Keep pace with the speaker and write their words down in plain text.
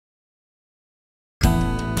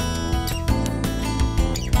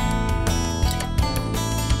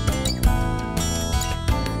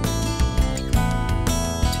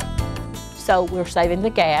So we're saving the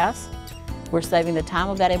gas, we're saving the time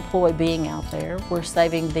of that employee being out there, we're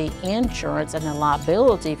saving the insurance and the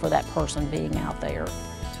liability for that person being out there.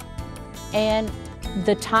 And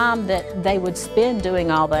the time that they would spend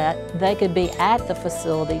doing all that, they could be at the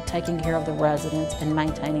facility taking care of the residents and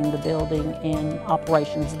maintaining the building and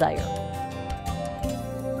operations there.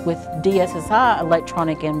 With DSSI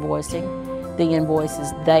electronic invoicing, the invoice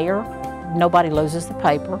is there, nobody loses the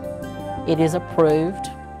paper, it is approved,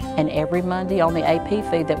 and every Monday on the AP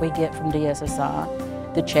feed that we get from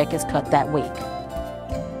DSSI, the check is cut that week.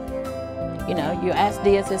 You know, you ask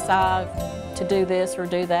DSSI to do this or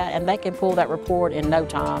do that, and they can pull that report in no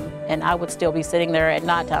time, and I would still be sitting there at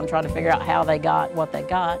nighttime trying to figure out how they got what they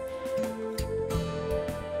got.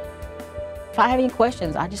 If I have any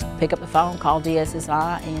questions, I just pick up the phone, call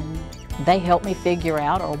DSSI, and they help me figure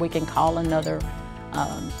out, or we can call another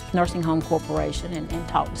nursing home corporation and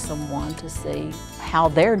talk to someone to see how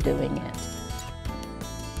they're doing it.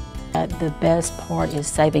 The best part is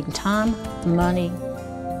saving time, money,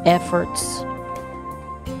 efforts,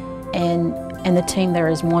 and the team there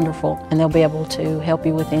is wonderful, and they'll be able to help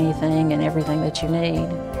you with anything and everything that you need.